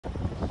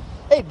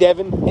Hey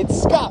Devin,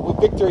 it's Scott with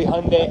Victory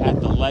Hyundai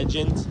at the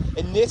Legends,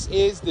 and this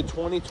is the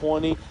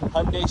 2020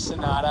 Hyundai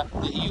Sonata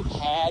that you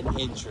had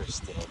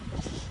interest in.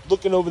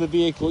 Looking over the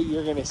vehicle,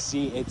 you're going to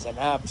see it's an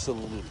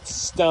absolute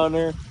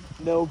stunner.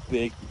 No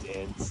big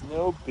dents,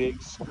 no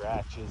big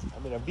scratches. I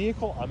mean, a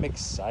vehicle I'm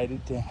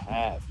excited to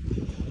have.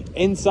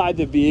 Inside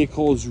the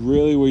vehicle is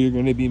really where you're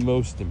going to be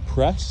most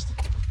impressed.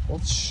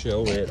 Let's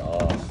show it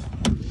off.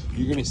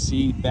 You're going to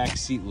see back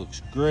seat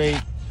looks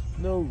great.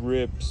 No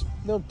rips,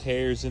 no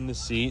tears in the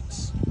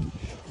seats.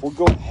 We'll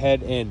go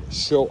ahead and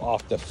show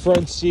off the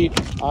front seat.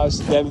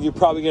 Devin, you're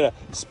probably gonna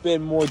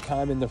spend more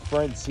time in the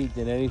front seat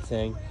than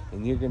anything,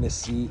 and you're gonna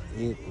see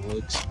it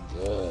looks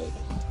good.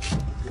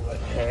 Go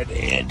ahead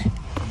and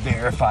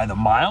verify the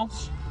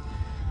miles.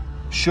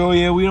 Show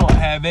you we don't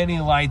have any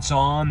lights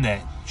on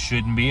that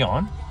shouldn't be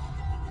on.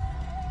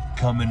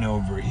 Coming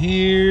over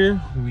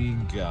here, we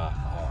got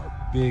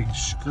big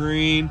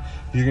screen.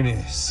 You're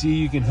gonna see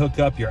you can hook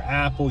up your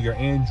Apple, your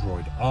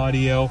Android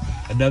audio.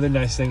 Another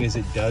nice thing is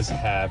it does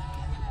have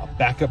a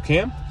backup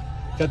cam.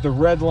 Got the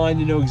red line,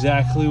 you know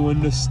exactly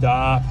when to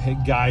stop.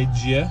 It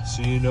guides you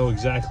so you know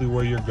exactly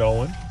where you're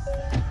going.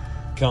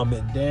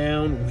 Coming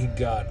down, we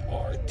got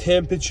our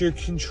temperature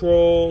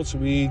controls,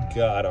 we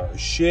got our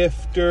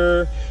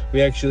shifter,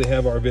 we actually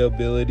have our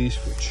availabilities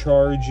for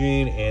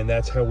charging, and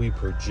that's how we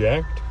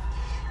project.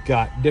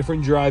 Got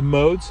different drive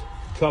modes,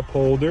 cup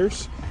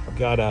holders,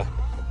 got a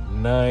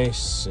nice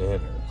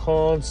center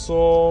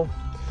console,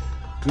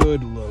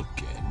 good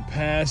looking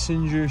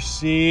passenger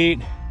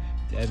seat.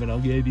 Devin, I'll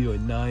give you a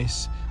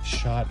nice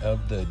shot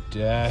of the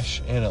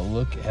dash and a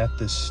look at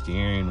the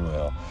steering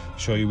wheel.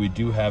 Show you we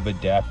do have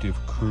adaptive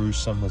cruise,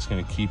 something that's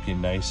going to keep you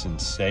nice and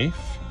safe.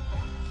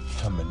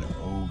 Coming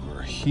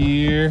over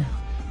here,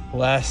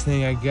 last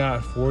thing I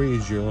got for you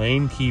is your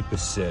lane keep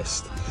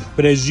assist.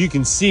 But as you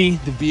can see,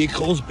 the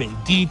vehicle's been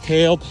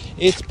detailed.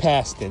 It's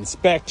passed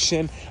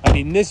inspection. I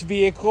mean, this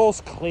vehicle's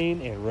clean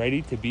and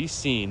ready to be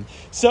seen.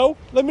 So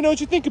let me know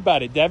what you think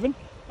about it, Devin.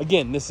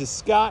 Again, this is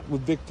Scott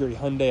with Victory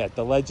Hyundai at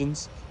the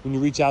Legends. When you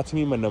reach out to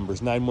me, my number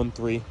is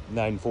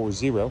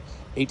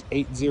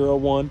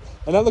 913-940-8801.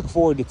 And I look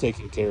forward to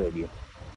taking care of you.